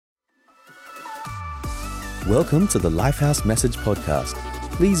Welcome to the Lifehouse Message Podcast.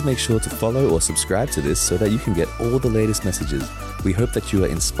 Please make sure to follow or subscribe to this so that you can get all the latest messages. We hope that you are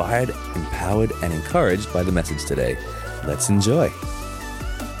inspired, empowered, and encouraged by the message today. Let's enjoy.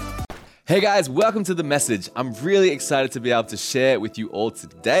 Hey guys, welcome to The Message. I'm really excited to be able to share with you all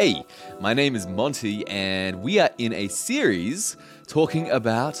today. My name is Monty, and we are in a series talking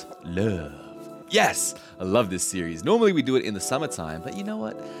about love. Yes, I love this series. Normally we do it in the summertime, but you know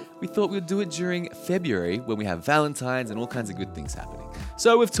what? We thought we'd do it during February when we have Valentine's and all kinds of good things happening.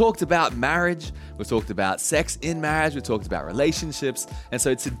 So we've talked about marriage, we've talked about sex in marriage, we've talked about relationships, and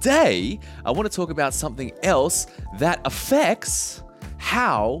so today I want to talk about something else that affects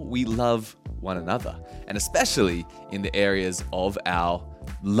how we love one another, and especially in the areas of our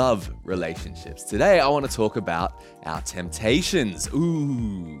love relationships. Today, I want to talk about our temptations.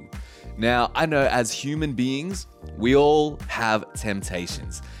 Ooh. Now, I know as human beings, we all have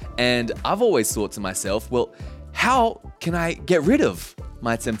temptations. And I've always thought to myself, well, how can I get rid of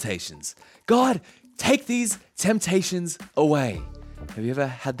my temptations? God, take these temptations away. Have you ever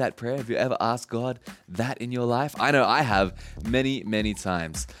had that prayer? Have you ever asked God that in your life? I know I have many, many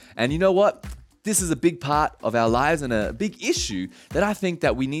times. And you know what? This is a big part of our lives and a big issue that I think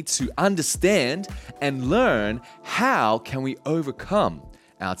that we need to understand and learn how can we overcome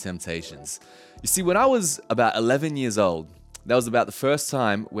our temptations. You see, when I was about 11 years old, that was about the first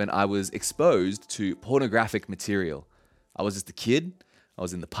time when I was exposed to pornographic material. I was just a kid. I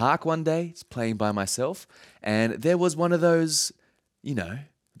was in the park one day, just playing by myself, and there was one of those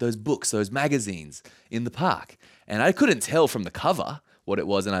those books, those magazines in the park. And I couldn't tell from the cover what it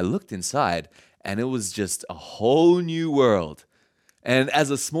was. And I looked inside and it was just a whole new world. And as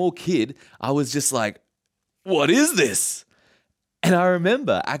a small kid, I was just like, what is this? And I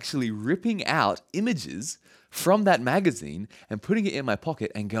remember actually ripping out images from that magazine and putting it in my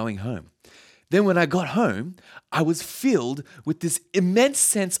pocket and going home. Then when I got home, I was filled with this immense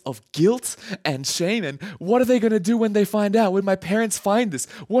sense of guilt and shame. And what are they going to do when they find out? When my parents find this?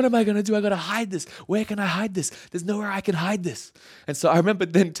 What am I going to do? I got to hide this. Where can I hide this? There's nowhere I can hide this. And so I remember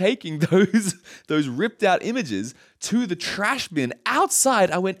then taking those ripped out images to the trash bin outside.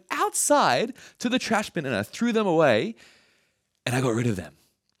 I went outside to the trash bin and I threw them away and I got rid of them.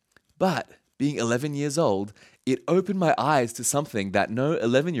 But being 11 years old, it opened my eyes to something that no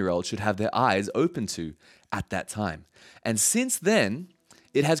 11-year-old should have their eyes open to at that time. And since then,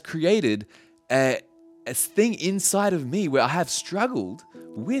 it has created a thing inside of me where I have struggled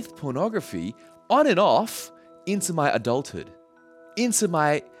with pornography on and off into my adulthood, into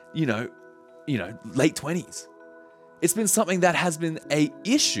my, late 20s. It's been something that has been an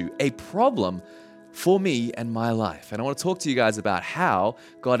issue, a problem for me and my life. And I want to talk to you guys about how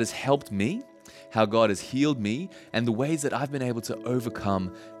God has helped me, how God has healed me, and the ways that I've been able to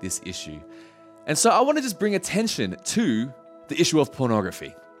overcome this issue. And so I want to just bring attention to the issue of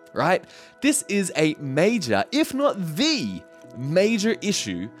pornography, right? This is a major, if not the major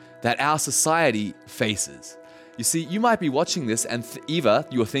issue that our society faces. You see, you might be watching this and either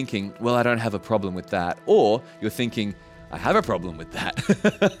you're thinking, well, I don't have a problem with that, or you're thinking, I have a problem with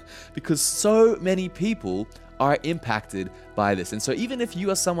that. Because so many people are impacted by this. And so even if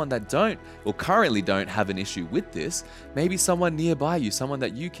you are someone that don't or currently don't have an issue with this, maybe someone nearby you, someone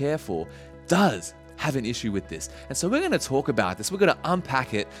that you care for, does have an issue with this. And so we're going to talk about this. We're going to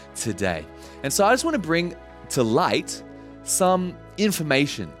unpack it today. And so I just want to bring to light some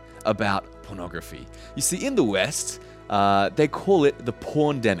information about pornography. You see, in the West, they call it the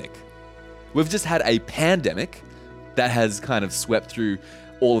porndemic. We've just had a pandemic that has kind of swept through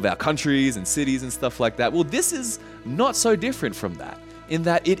all of our countries and cities and stuff like that. Well, this is not so different from that, in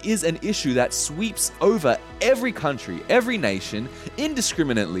that it is an issue that sweeps over every country, every nation,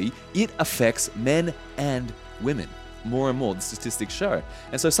 indiscriminately. It affects men and women more and more, the statistics show.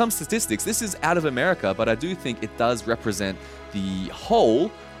 And so some statistics, this is out of America, but I do think it does represent the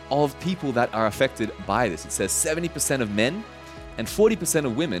whole of people that are affected by this. It says 70% of men and 40%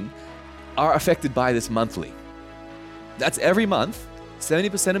 of women are affected by this monthly. That's every month.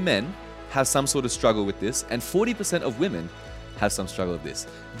 70% of men have some sort of struggle with this, and 40% of women have some struggle with this.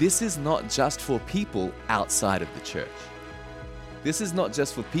 This is not just for people outside of the church. This is not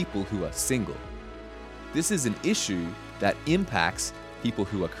just for people who are single. This is an issue that impacts people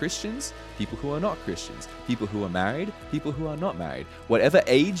who are Christians, people who are not Christians, people who are married, people who are not married. Whatever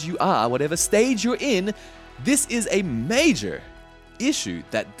age you are, whatever stage you're in, this is a major issue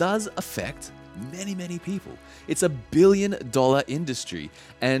that does affect many, many people. It's $1 billion industry,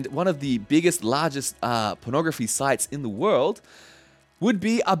 and one of the biggest, largest pornography sites in the world would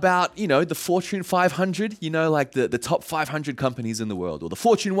be about, the Fortune 500, like the top 500 companies in the world, or the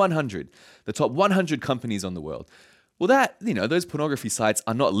Fortune 100, the top 100 companies on the world. Well, those pornography sites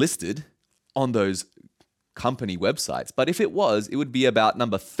are not listed on those company websites. But if it was, it would be about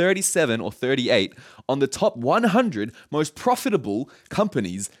number 37 or 38 on the top 100 most profitable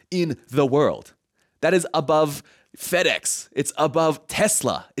companies in the world. That is above FedEx. It's above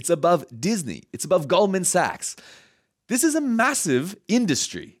Tesla. It's above Disney. It's above Goldman Sachs. This is a massive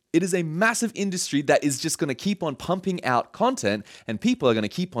industry. It is a massive industry that is just going to keep on pumping out content, and people are going to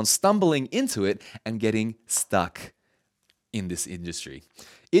keep on stumbling into it and getting stuck in this industry.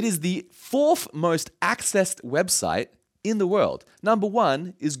 It is the fourth most accessed website in the world. Number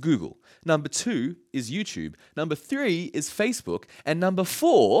 1 is Google. Number 2 is YouTube. Number 3 is Facebook. And number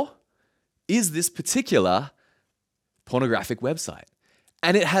 4 is this particular pornographic website.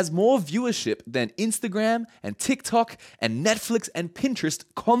 And it has more viewership than Instagram and TikTok and Netflix and Pinterest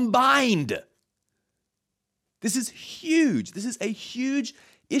combined. This is huge. This is a huge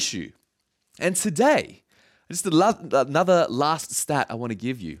issue. And today, just another last stat I want to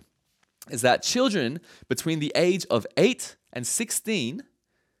give you is that children between the age of 8 and 16,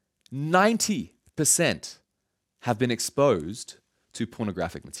 90% have been exposed to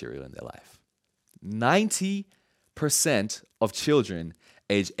pornographic material in their life. 90% of children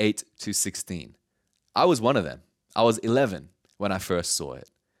age 8 to 16. I was one of them. I was 11 when I first saw it.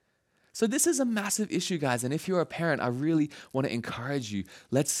 So this is a massive issue, guys. And if you're a parent, I really want to encourage you.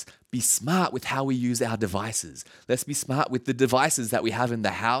 Let's be smart with how we use our devices. Let's be smart with the devices that we have in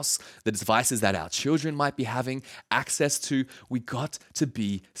the house, the devices that our children might be having access to. We got to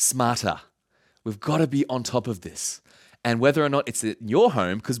be smarter. We've got to be on top of this. And whether or not it's in your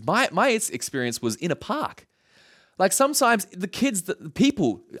home, because my experience was in a park. Like sometimes the kids, the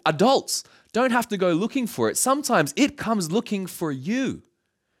people, adults don't have to go looking for it. Sometimes it comes looking for you.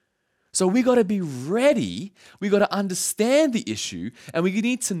 So we got to be ready, we got to understand the issue, and we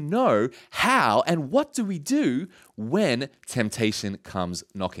need to know how and what do we do when temptation comes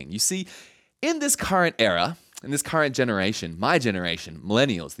knocking. You see, in this current era, in this current generation, my generation,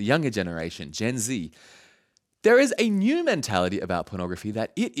 millennials, the younger generation, Gen Z, there is a new mentality about pornography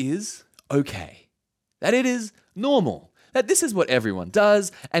that it is okay, that it is normal. That this is what everyone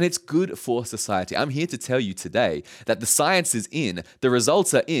does, and it's good for society. I'm here to tell you today that the science is in, the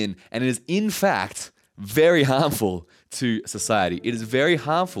results are in, and it is in fact very harmful to society. It is very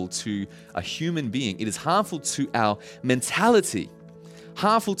harmful to a human being. It is harmful to our mentality,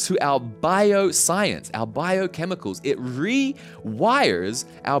 harmful to our bioscience, our biochemicals. It rewires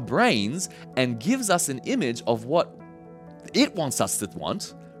our brains and gives us an image of what it wants us to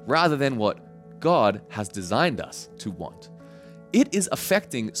want rather than what God has designed us to want. It is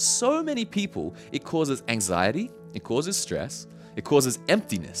affecting so many people. It causes anxiety, it causes stress, it causes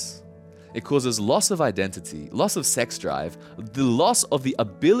emptiness, it causes loss of identity, loss of sex drive, the loss of the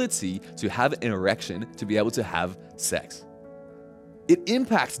ability to have an erection, to be able to have sex. It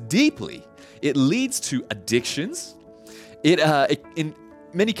impacts deeply. It leads to addictions. In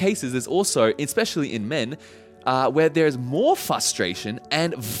many cases, there's also, especially in men, where there's more frustration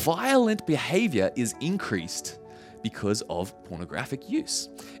and violent behavior is increased because of pornographic use.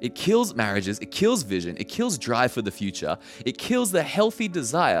 It kills marriages, it kills vision, it kills drive for the future, it kills the healthy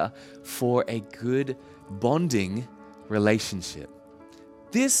desire for a good bonding relationship.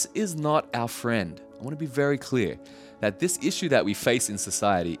 This is not our friend. I want to be very clear that this issue that we face in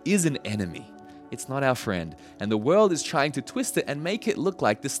society is an enemy. It's not our friend. And the world is trying to twist it and make it look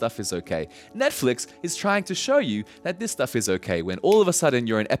like this stuff is okay. Netflix is trying to show you that this stuff is okay when all of a sudden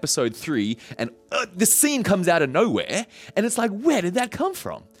you're in episode 3 and this scene comes out of nowhere and it's like, where did that come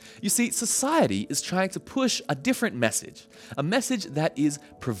from? You see, society is trying to push a different message, a message that is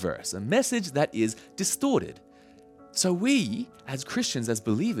perverse, a message that is distorted. So we, as Christians, as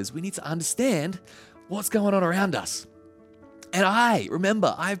believers, we need to understand what's going on around us. And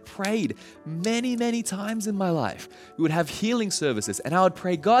I've prayed many, many times in my life. We would have healing services and I would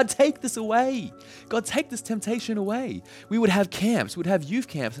pray, God, take this away. God, take this temptation away. We would have camps, we'd have youth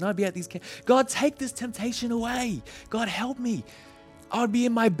camps, and I'd be at these camps. God, take this temptation away. God, help me. I would be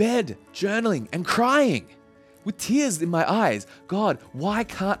in my bed journaling and crying with tears in my eyes. God, why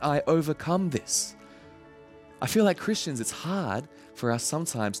can't I overcome this? I feel like Christians, it's hard for us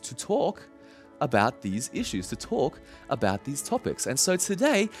sometimes to talk about these issues, to talk about these topics. And so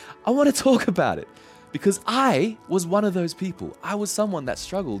today, I want to talk about it because I was one of those people. I was someone that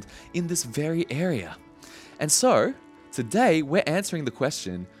struggled in this very area. And so today, we're answering the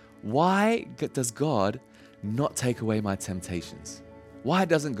question, why does God not take away my temptations? Why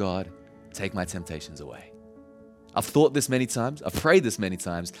doesn't God take my temptations away? I've thought this many times, I've prayed this many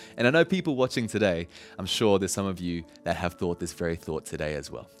times, and I know people watching today, I'm sure there's some of you that have thought this very thought today as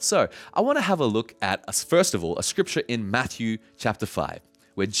well. So I want to have a look at, first of all, a scripture in Matthew chapter 5,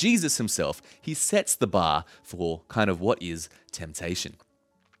 where Jesus himself, he sets the bar for kind of what is temptation.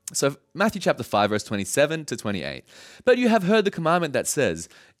 So Matthew chapter 5, verse 27 to 28. But you have heard the commandment that says,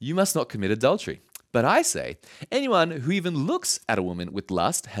 you must not commit adultery. But I say, anyone who even looks at a woman with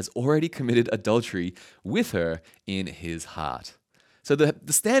lust has already committed adultery with her in his heart. So the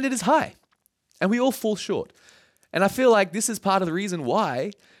standard is high, and we all fall short. And I feel like this is part of the reason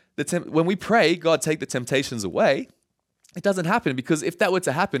why when we pray, God, take the temptations away, it doesn't happen, because if that were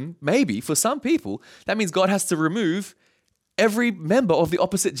to happen, maybe for some people, that means God has to remove every member of the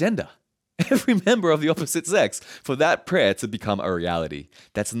opposite gender, every member of the opposite sex, for that prayer to become a reality.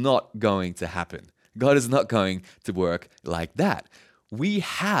 That's not going to happen. God is not going to work like that. We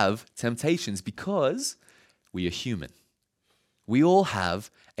have temptations because we are human. We all have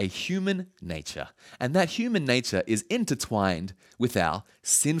a human nature, and that human nature is intertwined with our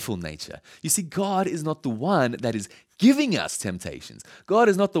sinful nature. You see, God is not the one that is giving us temptations. God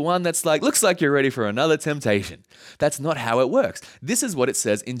is not the one that's like, looks like you're ready for another temptation. That's not how it works. This is what it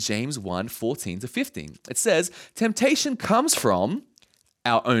says in James 1, 14 to 15. It says, temptation comes from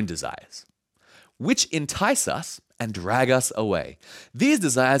our own desires, which entice us and drag us away. These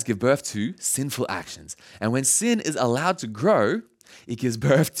desires give birth to sinful actions. And when sin is allowed to grow, it gives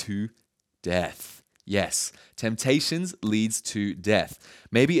birth to death. Yes, temptations leads to death.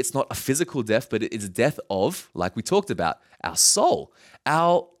 Maybe it's not a physical death, but it is death of, like we talked about, our soul,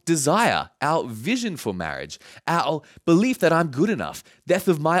 our desire, our vision for marriage, our belief that I'm good enough, death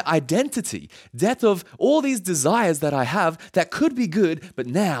of my identity, death of all these desires that I have that could be good, but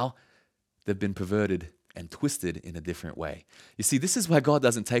now they've been perverted and twisted in a different way. You see, this is why God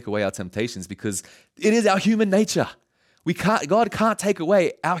doesn't take away our temptations, because it is our human nature. God can't take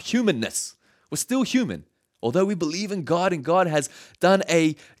away our humanness. We're still human. Although we believe in God and God has done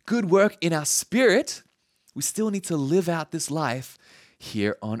a good work in our spirit, we still need to live out this life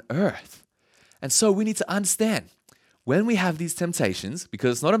here on earth. And so we need to understand when we have these temptations,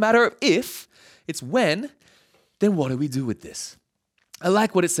 because it's not a matter of if, it's when, then what do we do with this? I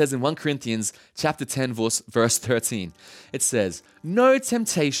like what it says in 1 Corinthians chapter 10, verse 13. It says, no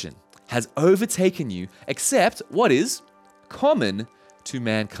temptation has overtaken you except what is common to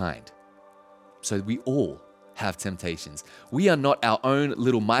mankind. So we all have temptations. We are not our own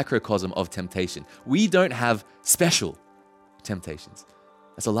little microcosm of temptation. We don't have special temptations.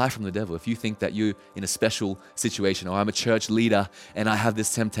 That's a lie from the devil. If you think that you're in a special situation, or I'm a church leader and I have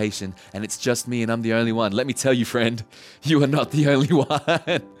this temptation and it's just me and I'm the only one, let me tell you, friend, you are not the only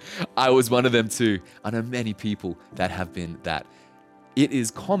one. I was one of them too. I know many people that have been that. It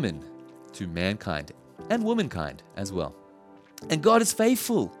is common to mankind and womankind as well. And God is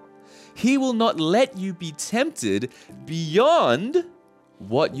faithful. He will not let you be tempted beyond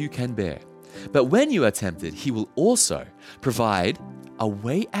what you can bear. But when you are tempted, He will also provide a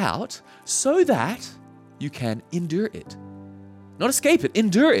way out so that you can endure it. Not escape it,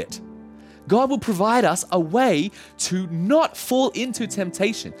 endure it. God will provide us a way to not fall into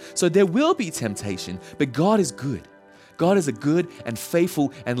temptation. So there will be temptation, but God is good. God is a good and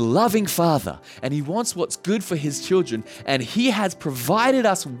faithful and loving Father, and He wants what's good for His children, and He has provided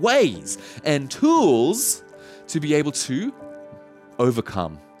us ways and tools to be able to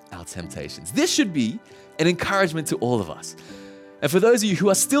overcome our temptations. This should be an encouragement to all of us. And for those of you who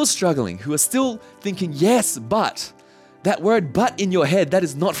are still struggling, who are still thinking, yes, but, that word but in your head, that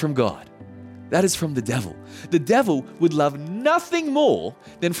is not from God. That is from the devil. The devil would love nothing more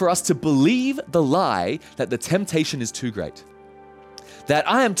than for us to believe the lie that the temptation is too great, that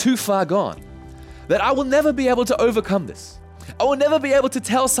I am too far gone, that I will never be able to overcome this. I will never be able to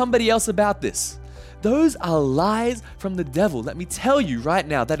tell somebody else about this. Those are lies from the devil. Let me tell you right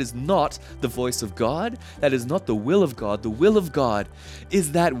now, that is not the voice of God. That is not the will of God. The will of God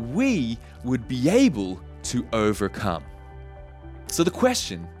is that we would be able to overcome. So the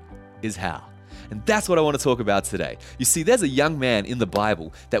question is how? And that's what I want to talk about today. You see, there's a young man in the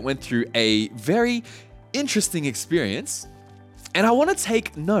Bible that went through a very interesting experience, and I want to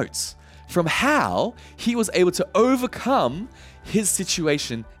take notes from how he was able to overcome his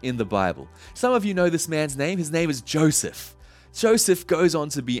situation in the Bible. Some of you know this man's name. His name is Joseph. Joseph goes on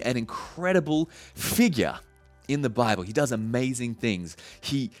to be an incredible figure in the Bible. He does amazing things.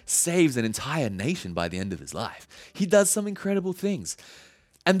 He saves an entire nation by the end of his life. He does some incredible things.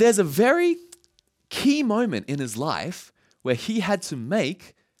 And there's a very key moment in his life where he had to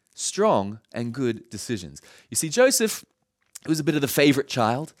make strong and good decisions. You see, Joseph was a bit of the favorite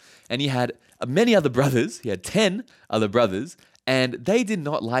child, and he had many other brothers. He had 10 other brothers, and they did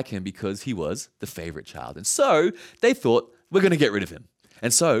not like him because he was the favorite child. And so they thought, we're going to get rid of him.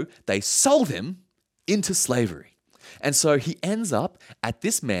 And so they sold him into slavery. And so he ends up at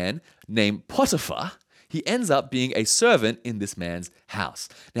this man named Potiphar. He ends up being a servant in this man's house.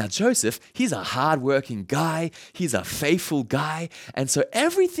 Now, Joseph, he's a hardworking guy. He's a faithful guy. And so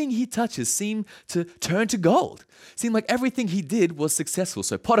everything he touches seemed to turn to gold. Seemed like everything he did was successful.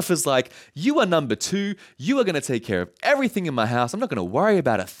 So Potiphar's like, you are number 2. You are going to take care of everything in my house. I'm not going to worry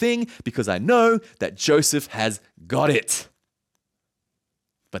about a thing because I know that Joseph has got it.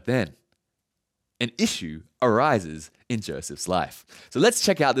 But then an issue arises in Joseph's life. So let's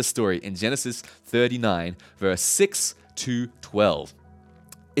check out this story in Genesis 39, verse 6 to 12.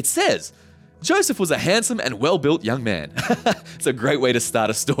 It says, Joseph was a handsome and well-built young man. It's a great way to start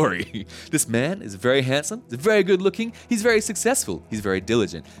a story. This man is very handsome, he's very good looking, he's very successful, he's very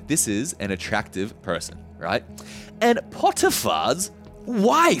diligent. This is an attractive person, right? And Potiphar's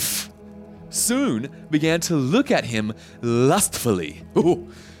wife soon began to look at him lustfully. Ooh,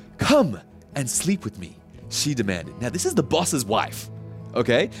 come and sleep with me, she demanded. Now, this is the boss's wife,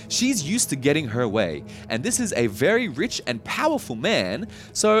 okay? She's used to getting her way, and this is a very rich and powerful man,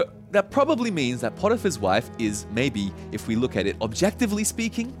 so that probably means that Potiphar's wife is maybe, if we look at it objectively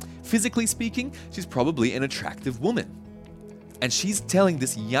speaking, physically speaking, she's probably an attractive woman. And she's telling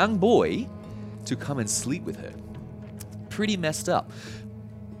this young boy to come and sleep with her. Pretty messed up.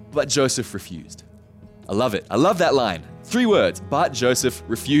 But Joseph refused. I love it. I love that line. 3 words, but Joseph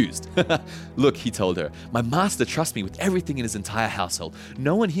refused. Look, he told her, my master trusts me with everything in his entire household.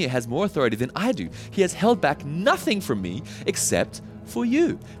 No one here has more authority than I do. He has held back nothing from me except for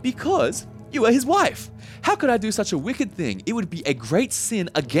you, because you are his wife. How could I do such a wicked thing? It would be a great sin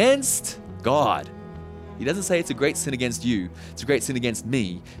against God. He doesn't say it's a great sin against you. It's a great sin against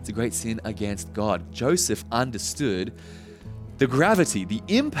me. It's a great sin against God. Joseph understood the gravity, the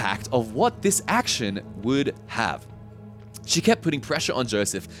impact of what this action would have. She kept putting pressure on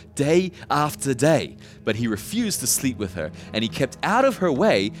Joseph day after day, but he refused to sleep with her, and he kept out of her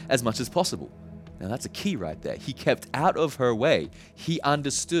way as much as possible. Now that's a key right there. He kept out of her way. He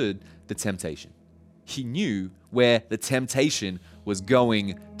understood the temptation. He knew where the temptation was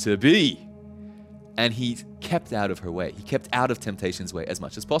going to be. And he kept out of her way. He kept out of temptation's way as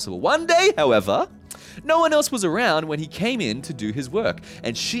much as possible. One day, however, no one else was around when he came in to do his work.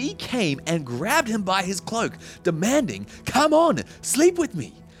 And she came and grabbed him by his cloak, demanding, come on, sleep with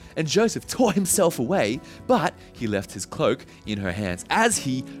me. And Joseph tore himself away, but he left his cloak in her hands as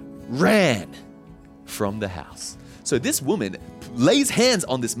he ran from the house. So this woman lays hands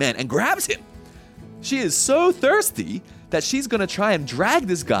on this man and grabs him. She is so thirsty that she's going to try and drag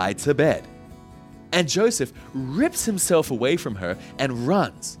this guy to bed. And Joseph rips himself away from her and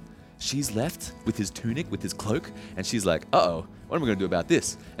runs. She's left with his tunic, with his cloak, and she's like, uh-oh, what am I going to do about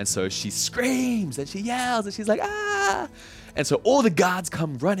this? And so she screams and she yells and she's like, ah! And so all the guards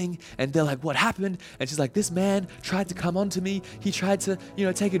come running and they're like, what happened? And she's like, this man tried to come onto me. He tried to,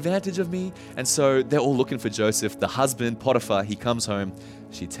 take advantage of me. And so they're all looking for Joseph. The husband, Potiphar, he comes home.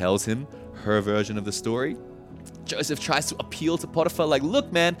 She tells him her version of the story. Joseph tries to appeal to Potiphar like, look,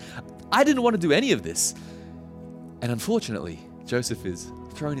 man, I didn't want to do any of this. And unfortunately, Joseph is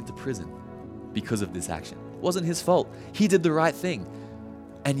thrown into prison because of this action. It wasn't his fault. He did the right thing.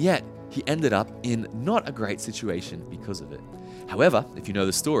 And yet, he ended up in not a great situation because of it. However, if you know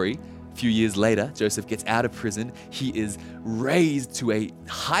the story, a few years later, Joseph gets out of prison. He is raised to a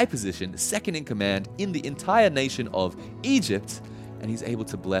high position, second in command in the entire nation of Egypt, and he's able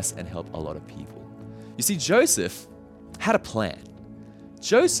to bless and help a lot of people. You see, Joseph had a plan.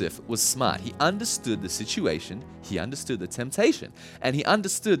 Joseph was smart. He understood the situation, he understood the temptation, and he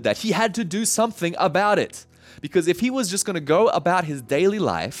understood that he had to do something about it. Because if he was just going to go about his daily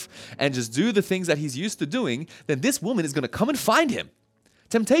life and just do the things that he's used to doing, then this woman is going to come and find him.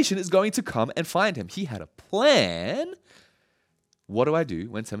 Temptation is going to come and find him. He had a plan. What do I do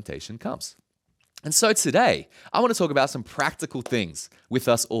when temptation comes? And so today, I want to talk about some practical things with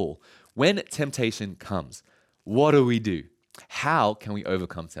us all. When temptation comes, what do we do? How can we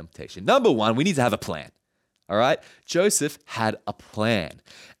overcome temptation? Number one, we need to have a plan. All right? Joseph had a plan.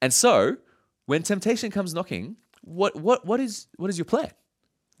 And so, when temptation comes knocking, what is your plan?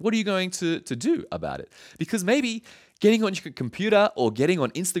 What are you going to do about it? Because maybe getting on your computer or getting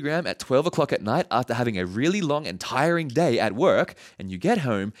on Instagram at 12 o'clock at night after having a really long and tiring day at work, and you get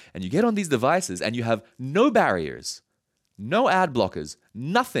home and you get on these devices and you have no barriers, no ad blockers,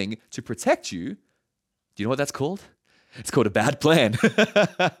 nothing to protect you. Do you know what that's called? It's called a bad plan.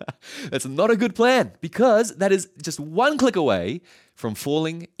 That's not a good plan because that is just one click away from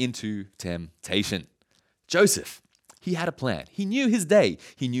falling into temptation. Joseph, he had a plan. He knew his day.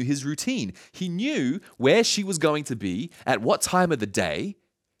 He knew his routine. He knew where she was going to be, at what time of the day,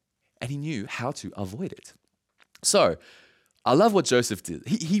 and he knew how to avoid it. So, I love what Joseph did.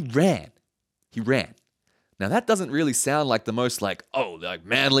 He ran. He ran. Now, that doesn't really sound like the most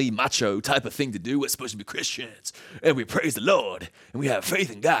manly, macho type of thing to do. We're supposed to be Christians, and we praise the Lord, and we have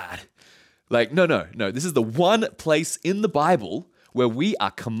faith in God. No. This is the one place in the Bible where we are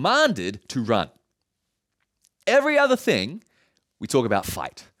commanded to run. Every other thing, we talk about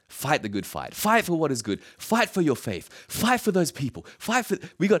fight. Fight the good fight. Fight for what is good. Fight for your faith. Fight for those people. Fight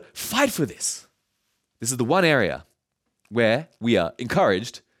for this. This is the one area where we are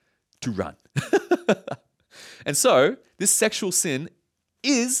encouraged to run. And so, this sexual sin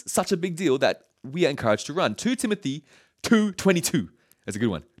is such a big deal that we are encouraged to run. 2 Timothy 2:22. That's a good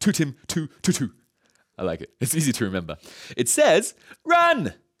one. 2 Tim 2:22. I like it. It's easy to remember. It says,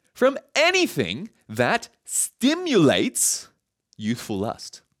 run from anything that stimulates youthful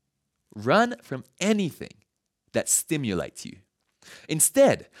lust. Run from anything that stimulates you.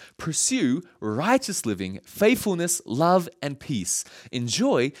 Instead, pursue righteous living, faithfulness, love, and peace.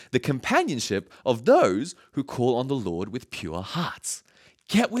 Enjoy the companionship of those who call on the Lord with pure hearts.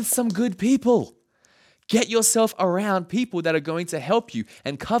 Get with some good people. Get yourself around people that are going to help you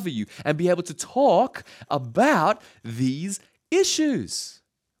and cover you and be able to talk about these issues.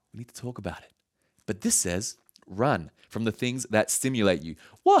 We need to talk about it. But this says, run from the things that stimulate you.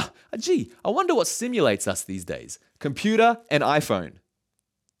 I wonder what stimulates us these days. Computer and iPhone.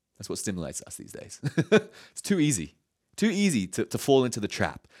 That's what stimulates us these days. It's too easy. Too easy to fall into the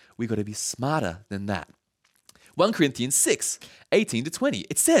trap. We got to be smarter than that. 1 Corinthians 6:18-20.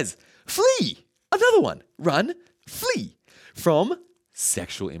 It says, flee. Another one. Run, flee from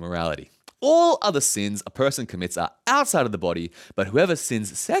sexual immorality. All other sins a person commits are outside of the body, but whoever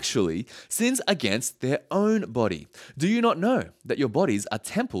sins sexually sins against their own body. Do you not know that your bodies are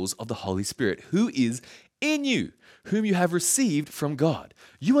temples of the Holy Spirit, who is in you, whom you have received from God?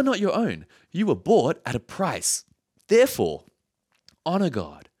 You are not your own. You were bought at a price. Therefore, honor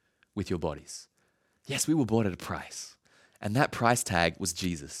God with your bodies. Yes, we were bought at a price, and that price tag was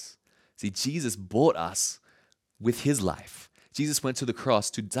Jesus. See, Jesus bought us with his life. Jesus went to the cross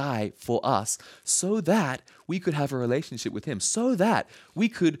to die for us so that we could have a relationship with him, so that we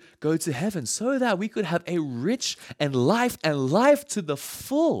could go to heaven, so that we could have a rich and life to the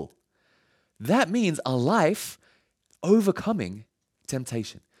full. That means a life overcoming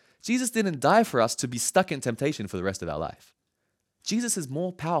temptation. Jesus didn't die for us to be stuck in temptation for the rest of our life. Jesus is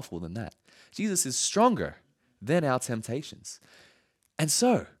more powerful than that. Jesus is stronger than our temptations. And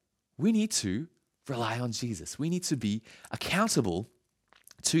so, we need to rely on Jesus. We need to be accountable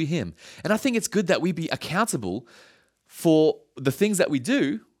to him. And I think it's good that we be accountable for the things that we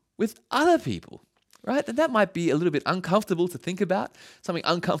do with other people, right? And that might be a little bit uncomfortable to think about, something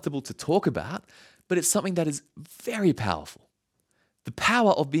uncomfortable to talk about, but it's something that is very powerful. The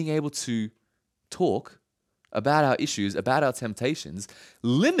power of being able to talk about our issues, about our temptations,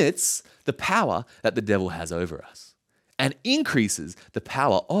 limits the power that the devil has over us and increases the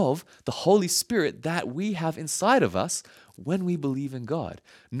power of the Holy Spirit that we have inside of us when we believe in God.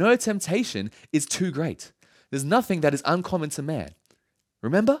 No temptation is too great. There's nothing that is uncommon to man.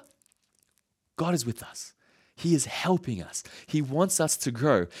 Remember? God is with us. He is helping us. He wants us to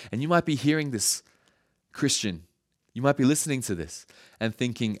grow. And you might be hearing this, Christian. You might be listening to this and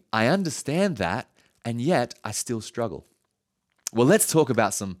thinking, I understand that, and yet I still struggle. Well, let's talk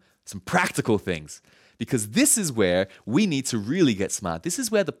about some practical things, because this is where we need to really get smart. This is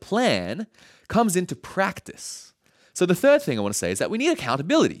where the plan comes into practice. So the third thing I want to say is that we need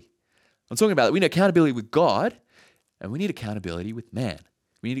accountability. I'm talking about it. We need accountability with God, and we need accountability with man.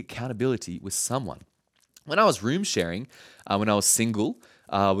 We need accountability with someone. When I was room sharing, when I was single,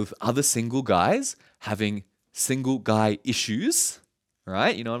 with other single guys having single guy issues,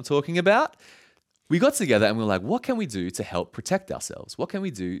 right? You know what I'm talking about? We got together and we were like, what can we do to help protect ourselves? What can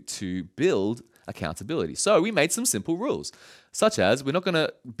we do to build accountability? So we made some simple rules, such as we're not going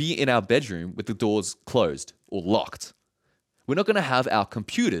to be in our bedroom with the doors closed or locked. We're not going to have our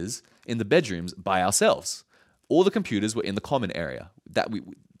computers in the bedrooms by ourselves. All the computers were in the common area.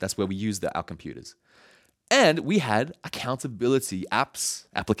 That's where we used our computers. And we had accountability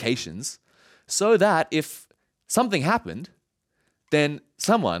applications, so that if something happened, then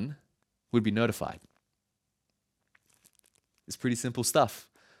someone would be notified. It's pretty simple stuff.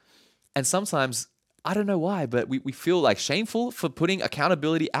 And sometimes, I don't know why, but we feel like shameful for putting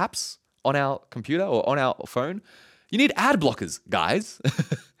accountability apps on our computer or on our phone. You need ad blockers, guys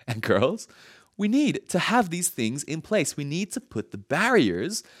and girls. We need to have these things in place. We need to put the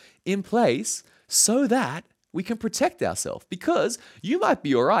barriers in place so that we can protect ourselves, because you might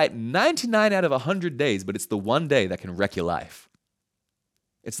be all right 99 out of 100 days, but it's the one day that can wreck your life.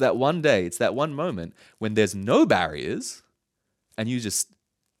 It's that one day, it's that one moment when there's no barriers and you just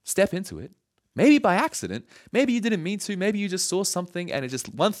step into it. Maybe by accident, maybe you didn't mean to, maybe you just saw something and it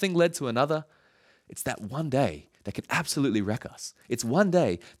just one thing led to another. It's that one day that could absolutely wreck us. It's one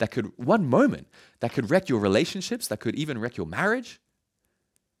moment that could wreck your relationships, that could even wreck your marriage.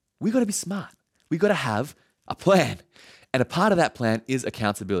 We got to be smart. We got to have a plan. And a part of that plan is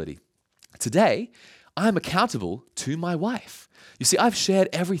accountability. Today, I'm accountable to my wife. You see, I've shared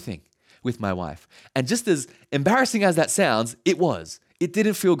everything with my wife. And just as embarrassing as that sounds, it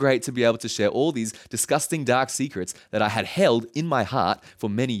didn't feel great to be able to share all these disgusting, dark secrets that I had held in my heart for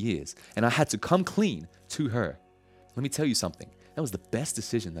many years. And I had to come clean to her. Let me tell you something. That was the best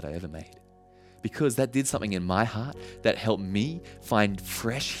decision that I ever made, because that did something in my heart that helped me find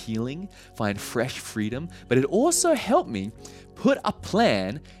fresh healing, find fresh freedom, but it also helped me put a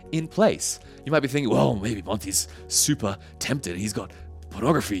plan in place. You might be thinking, well, maybe Monty's super tempted. He's got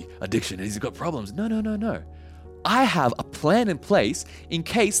pornography addiction and he's got problems. No. I have a plan in place in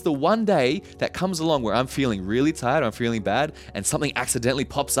case the one day that comes along where I'm feeling really tired, I'm feeling bad, and something accidentally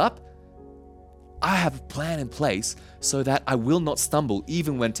pops up. I have a plan in place so that I will not stumble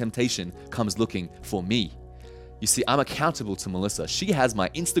even when temptation comes looking for me. You see, I'm accountable to Melissa. She has my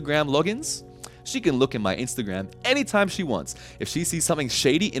Instagram logins. She can look in my Instagram anytime she wants. If she sees something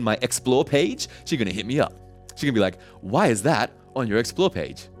shady in my Explore page, she's going to hit me up. She's going to be like, why is that on your Explore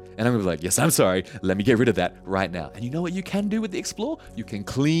page? And I'm going to be like, yes, I'm sorry. Let me get rid of that right now. And you know what you can do with the Explore? You can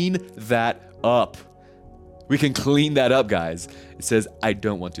clean that up. We can clean that up, guys. It says, I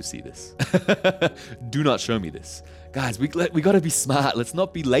don't want to see this. Do not show me this. Guys, we got to be smart. Let's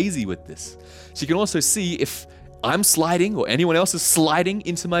not be lazy with this. She can also see if I'm sliding or anyone else is sliding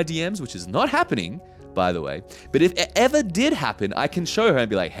into my DMs, which is not happening, by the way. But if it ever did happen, I can show her and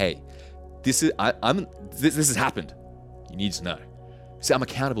be like, hey, this has happened. You need to know. See, I'm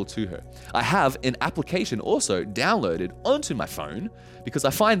accountable to her. I have an application also downloaded onto my phone, because I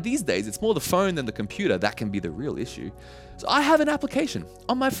find these days it's more the phone than the computer that can be the real issue. So I have an application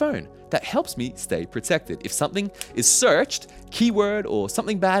on my phone that helps me stay protected. If something is searched, keyword, or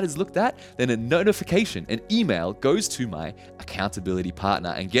something bad is looked at, then a notification, an email goes to my accountability partner.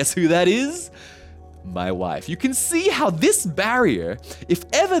 And guess who that is? My wife. You can see how this barrier, if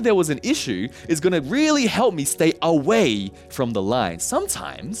ever there was an issue, is going to really help me stay away from the line.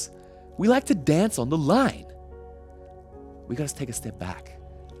 Sometimes we like to dance on the line. We got to take a step back,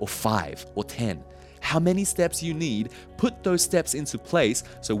 or 5 or 10. How many steps you need, put those steps into place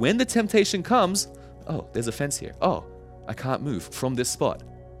so when the temptation comes, oh, there's a fence here. Oh, I can't move from this spot.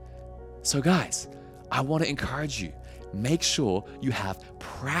 So guys, I want to encourage you. Make sure you have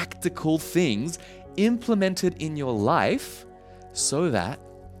practical things implemented in your life so that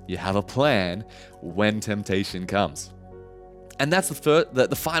you have a plan when temptation comes. And that's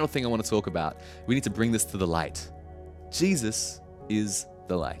the final thing I want to talk about. We need to bring this to the light. Jesus is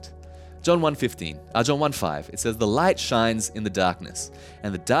the light. John 1:5, it says, the light shines in the darkness,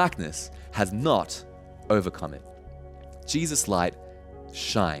 and the darkness has not overcome it. Jesus' light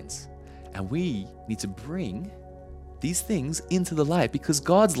shines, and we need to bring these things into the light, because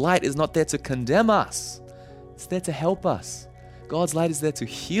God's light is not there to condemn us. It's there to help us. God's light is there to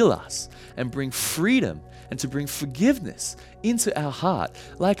heal us and bring freedom and to bring forgiveness into our heart.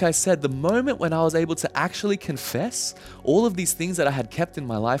 Like I said, the moment when I was able to actually confess all of these things that I had kept in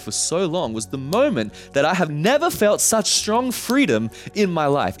my life for so long was the moment that I have never felt such strong freedom in my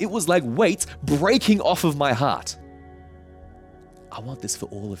life. It was like weight breaking off of my heart. I want this for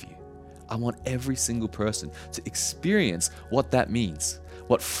all of you. I want every single person to experience what that means,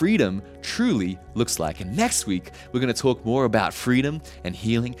 what freedom truly looks like. And next week, we're going to talk more about freedom and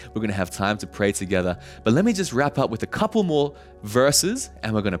healing. We're going to have time to pray together. But let me just wrap up with a couple more verses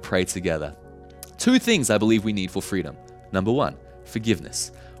and we're going to pray together. 2 things I believe we need for freedom. Number 1,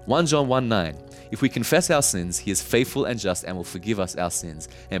 forgiveness. 1 John 1:9. If we confess our sins, he is faithful and just and will forgive us our sins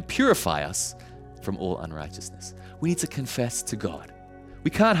and purify us from all unrighteousness. We need to confess to God. We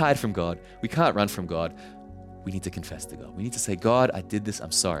can't hide from God. We can't run from God. We need to confess to God. We need to say, God, I did this.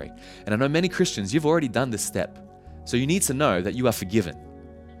 I'm sorry. And I know many Christians, you've already done this step. So you need to know that you are forgiven,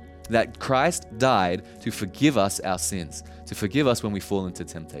 that Christ died to forgive us our sins, to forgive us when we fall into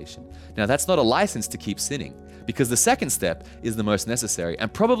temptation. Now, that's not a license to keep sinning, because the second step is the most necessary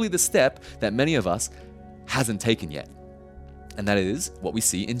and probably the step that many of us hasn't taken yet. And that is what we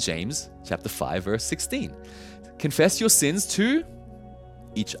see in James chapter 5, verse 16. confess your sins to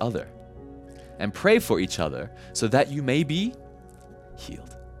each other and pray for each other so that you may be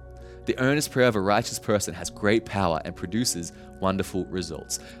healed. The earnest prayer of a righteous person has great power and produces wonderful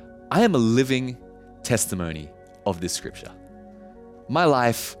results. I am a living testimony of this scripture. My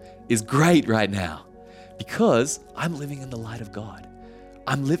life is great right now because I'm living in the light of God.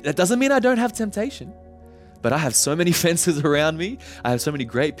 That doesn't mean I don't have temptation, but I have so many fences around me. I have so many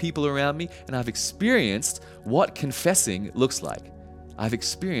great people around me, and I've experienced what confessing looks like. I've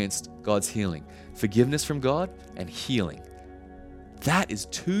experienced God's healing, forgiveness from God, and healing. That is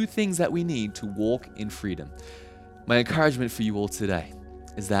two things that we need to walk in freedom. My encouragement for you all today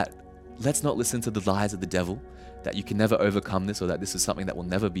is that let's not listen to the lies of the devil, that you can never overcome this or that this is something that will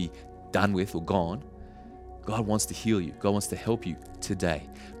never be done with or gone. God wants to heal you. God wants to help you today.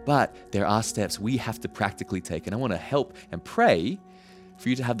 But there are steps we have to practically take. And I want to help and pray for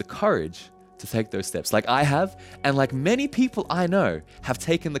you to have the courage to take those steps like I have, and like many people I know have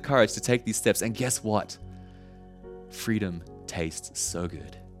taken the courage to take these steps. And guess what? Freedom tastes so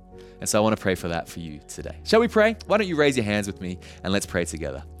good. And so I want to pray for that for you today. Shall we pray? Why don't you raise your hands with me and let's pray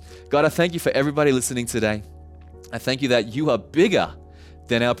together. God, I thank you for everybody listening today. I thank you that you are bigger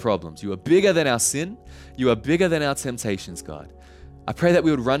than our problems. You are bigger than our sin. You are bigger than our temptations, God. I pray that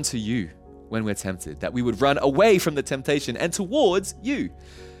we would run to you when we're tempted, that we would run away from the temptation and towards you.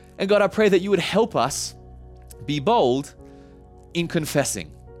 And God, I pray that you would help us be bold in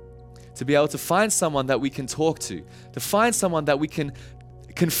confessing, to be able to find someone that we can talk to find someone that we can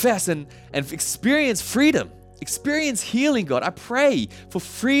confess and experience freedom, experience healing, God. I pray for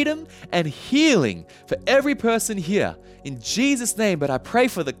freedom and healing for every person here in Jesus' name, but I pray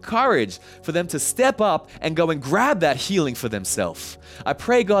for the courage for them to step up and go and grab that healing for themselves. I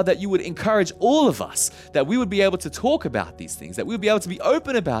pray, God, that you would encourage all of us, that we would be able to talk about these things, that we would be able to be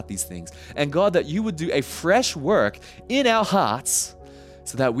open about these things, and God, that you would do a fresh work in our hearts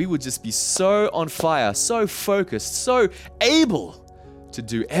so that we would just be so on fire, so focused, so able to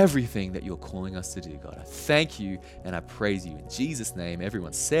do everything that you're calling us to do, God. I thank you and I praise you. In Jesus' name,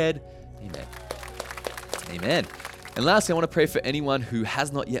 everyone said, amen. Amen. And lastly, I want to pray for anyone who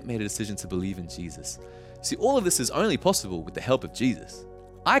has not yet made a decision to believe in Jesus. See, all of this is only possible with the help of Jesus.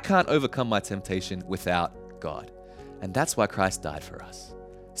 I can't overcome my temptation without God. And that's why Christ died for us,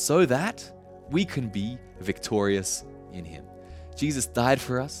 so that we can be victorious in him. Jesus died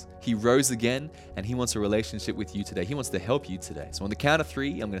for us. He rose again, and he wants a relationship with you today. He wants to help you today. So on the count of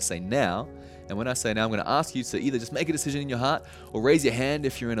 3, I'm going to say now. And when I say now, I'm going to ask you to either just make a decision in your heart or raise your hand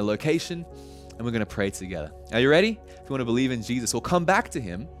if you're in a location, and we're going to pray together. Are you ready? If you want to believe in Jesus or come back to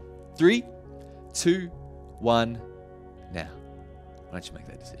him, 3, 2, 1, now. Why don't you make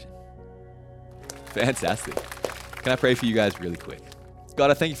that decision? Fantastic. Can I pray for you guys really quick? God,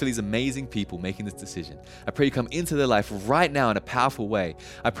 I thank you for these amazing people making this decision. I pray you come into their life right now in a powerful way.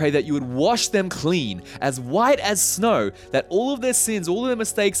 I pray that you would wash them clean, as white as snow, that all of their sins, all of their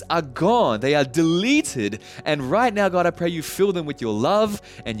mistakes are gone. They are deleted. And right now, God, I pray you fill them with your love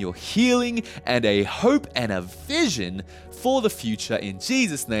and your healing and a hope and a vision for the future. In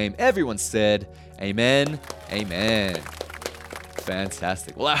Jesus' name, everyone said, amen, amen.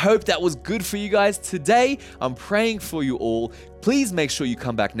 Fantastic. Well, I hope that was good for you guys today. I'm praying for you all. Please make sure you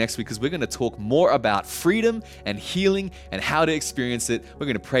come back next week because we're going to talk more about freedom and healing and how to experience it. We're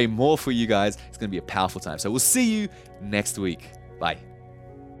going to pray more for you guys. It's going to be a powerful time. So we'll see you next week. Bye.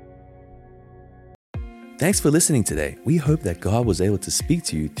 Thanks for listening today. We hope that God was able to speak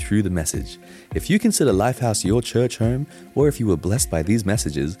to you through the message. If you consider Lifehouse your church home, or if you were blessed by these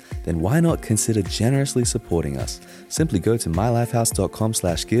messages, then why not consider generously supporting us? Simply go to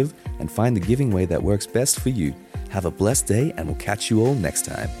mylifehouse.com/give and find the giving way that works best for you. Have a blessed day, and we'll catch you all next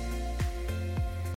time.